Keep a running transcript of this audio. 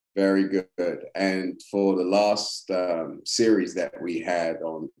Very good. And for the last series that we had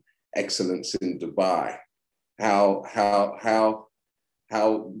on excellence in Dubai, how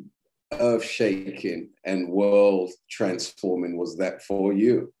earth shaking and world transforming was that for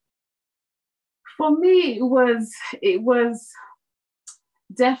you? For me, it was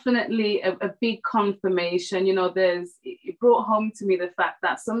definitely a big confirmation. It brought home to me the fact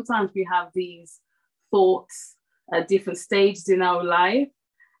that sometimes we have these thoughts at different stages in our life,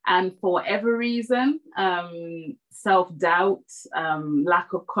 and for whatever reason, self-doubt,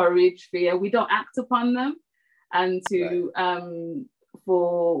 lack of courage, fear, we don't act upon them. And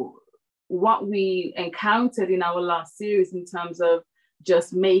for what we encountered in our last series in terms of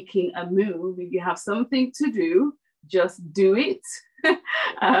just making a move, if you have something to do, just do it.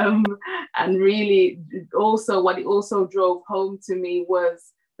 And really also what it also drove home to me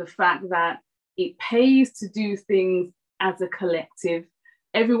was the fact that it pays to do things as a collective.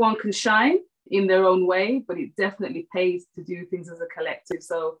 Everyone can shine in their own way, but it definitely pays to do things as a collective.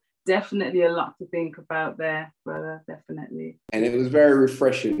 So definitely a lot to think about there, brother, definitely. And it was very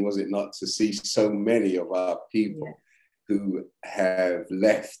refreshing, was it not, to see so many of our people who have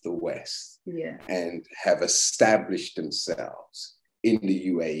left the West and have established themselves in the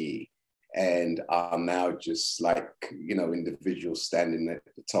UAE and are now just like, individuals standing at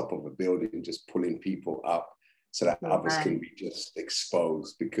the top of a building, just pulling people up so that others can be just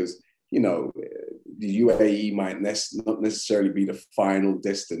exposed. Because, the UAE might not necessarily be the final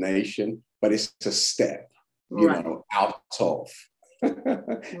destination, but it's a step, out of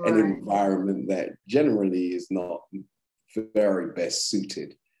an environment that generally is not very best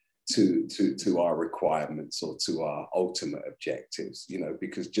suited to our requirements or to our ultimate objectives,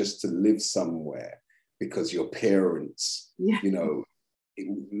 because just to live somewhere because your parents,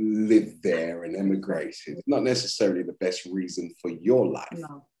 lived there and emigrated, not necessarily the best reason for your life.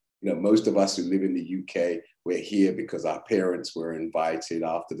 No. Most of us who live in the UK, we're here because our parents were invited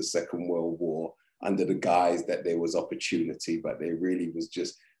after the Second World War under the guise that there was opportunity, but there really was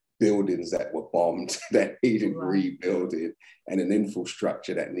just buildings that were bombed that needed rebuilding and an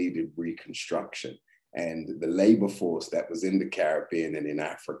infrastructure that needed reconstruction. And the labor force that was in the Caribbean and in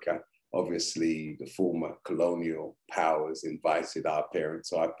Africa, obviously the former colonial powers invited our parents.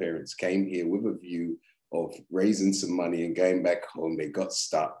 So our parents came here with a view of raising some money and going back home. They got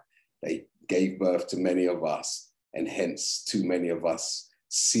stuck. They gave birth to many of us, and hence too many of us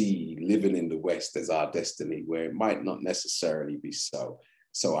see living in the West as our destiny, where it might not necessarily be so.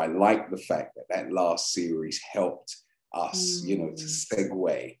 So I like the fact that last series helped us, to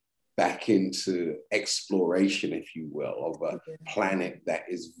segue back into exploration, if you will, of a planet that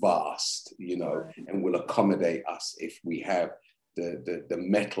is vast, and will accommodate us if we have the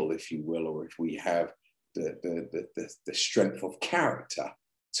mettle, if you will, or if we have the strength of character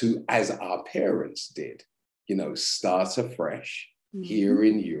to, as our parents did, start afresh here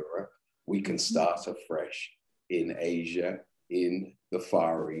in Europe. We can start afresh in Asia, in the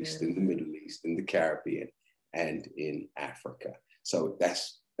Far East, in the Middle East, in the Caribbean, and in Africa. So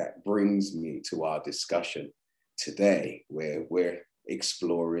that brings me to our discussion today, where we're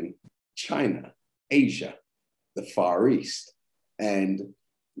exploring China, Asia, the Far East. And,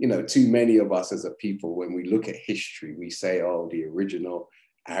 too many of us as a people, when we look at history, we say, oh, the original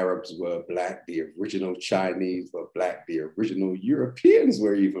Arabs were Black, the original Chinese were Black, the original Europeans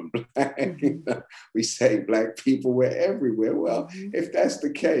were even Black. We say Black people were everywhere. Well, if that's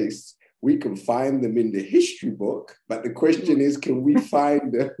the case, we can find them in the history book, but the question is, can we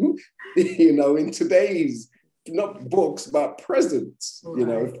find them, in today's, not books, but presents?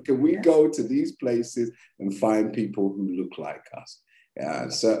 Can we go to these places and find people who look like us?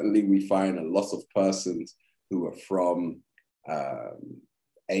 Certainly we find a lot of persons who are from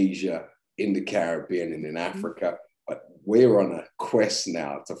Asia, in the Caribbean, and in Africa, but we're on a quest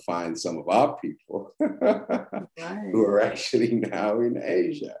now to find some of our people who are actually now in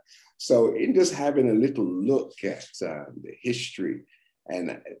Asia. So in just having a little look at the history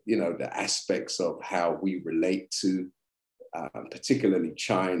and, the aspects of how we relate to particularly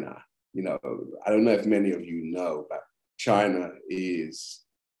China, I don't know if many of you know, but China is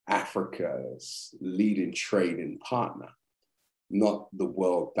Africa's leading trading partner, not the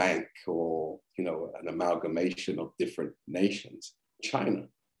World Bank or, an amalgamation of different nations. China,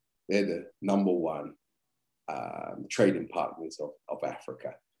 they're the number one trading partners of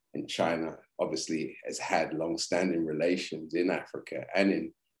Africa. And China obviously has had long-standing relations in Africa and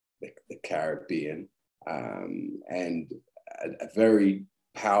in the Caribbean. And a very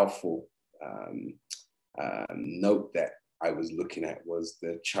powerful note that I was looking at was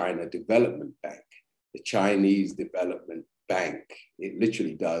the China Development Bank. The Chinese Development Bank, it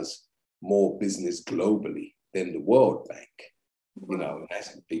literally does more business globally than the World Bank. Wow. You know,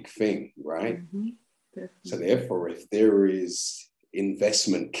 that's a big thing, right? So therefore, if there is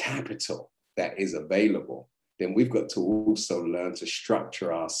investment capital that is available, then we've got to also learn to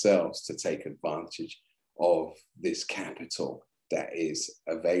structure ourselves to take advantage of this capital that is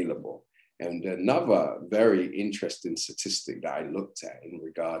available. And another very interesting statistic that I looked at in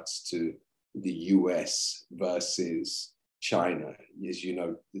regards to the US versus China is, you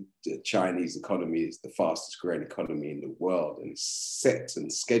know, the Chinese economy is the fastest growing economy in the world, and it's set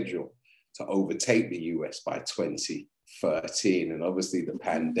and scheduled to overtake the US by 2013. And obviously the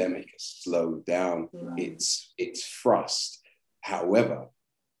pandemic has slowed down its thrust. However,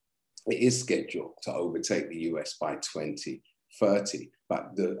 it is scheduled to overtake the US by 2030.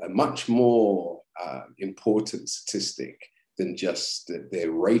 But a much more important statistic than just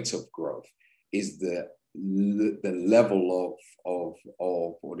their rate of growth is the level of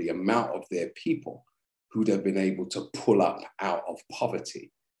or the amount of their people who have been able to pull up out of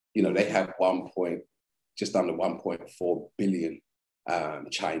poverty. You know, they have just under 1.4 billion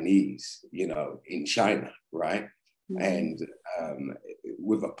Chinese, you know, in China, right? And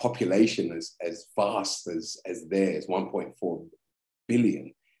with a population as vast as theirs, 1.4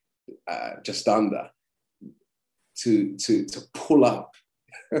 billion, just under, to pull up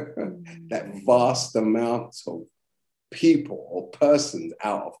that vast amount of people or persons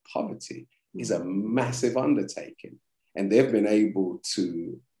out of poverty is a massive undertaking. And they've been able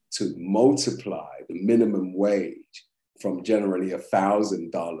to multiply the minimum wage from generally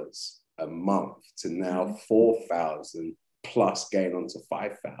 $1,000 a month to now 4,000 plus going on to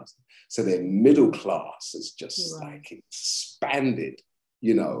 5,000. So their middle class is just like expanded,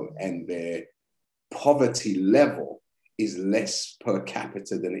 you know, and their poverty level is less per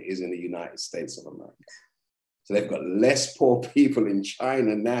capita than it is in the United States of America. So they've got less poor people in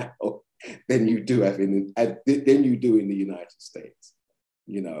China now than you do in the United States.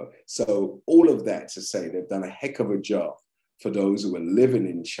 You know, so all of that to say they've done a heck of a job for those who are living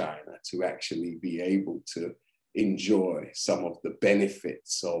in China to actually be able to enjoy some of the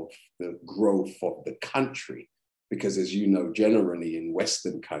benefits of the growth of the country. Because as you know, generally in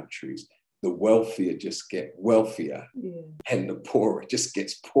Western countries, the wealthier just get wealthier and the poorer just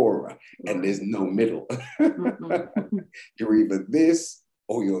gets poorer, and there's no middle. You're either this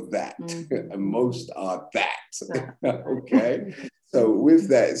or you're that, and most are that. Okay. So with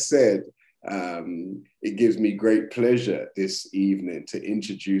that said, it gives me great pleasure this evening to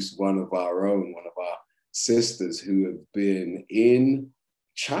introduce one of our sisters who have been in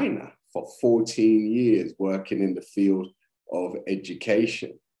China for 14 years working in the field of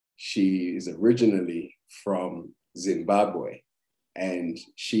education. She is originally from Zimbabwe, and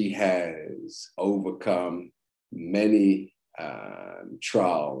she has overcome many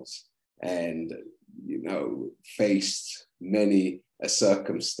trials and, you know, faced many a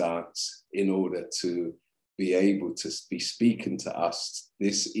circumstance in order to be able to be speaking to us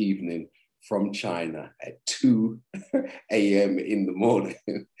this evening from China at 2 a.m. in the morning.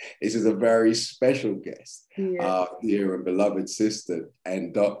 This is a very special guest, our dear and beloved sister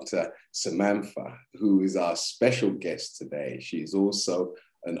and Dr. Samantha, who is our special guest today. She is also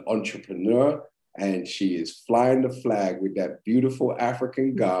an entrepreneur, and she is flying the flag with that beautiful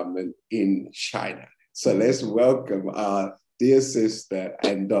African garment in China. So let's welcome our dear sister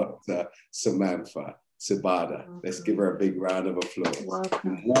and Dr. Samantha Sibada. Let's give her a big round of applause.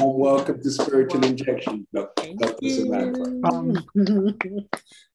 Welcome. Warm welcome to Spiritual Injection, Dr. Samantha.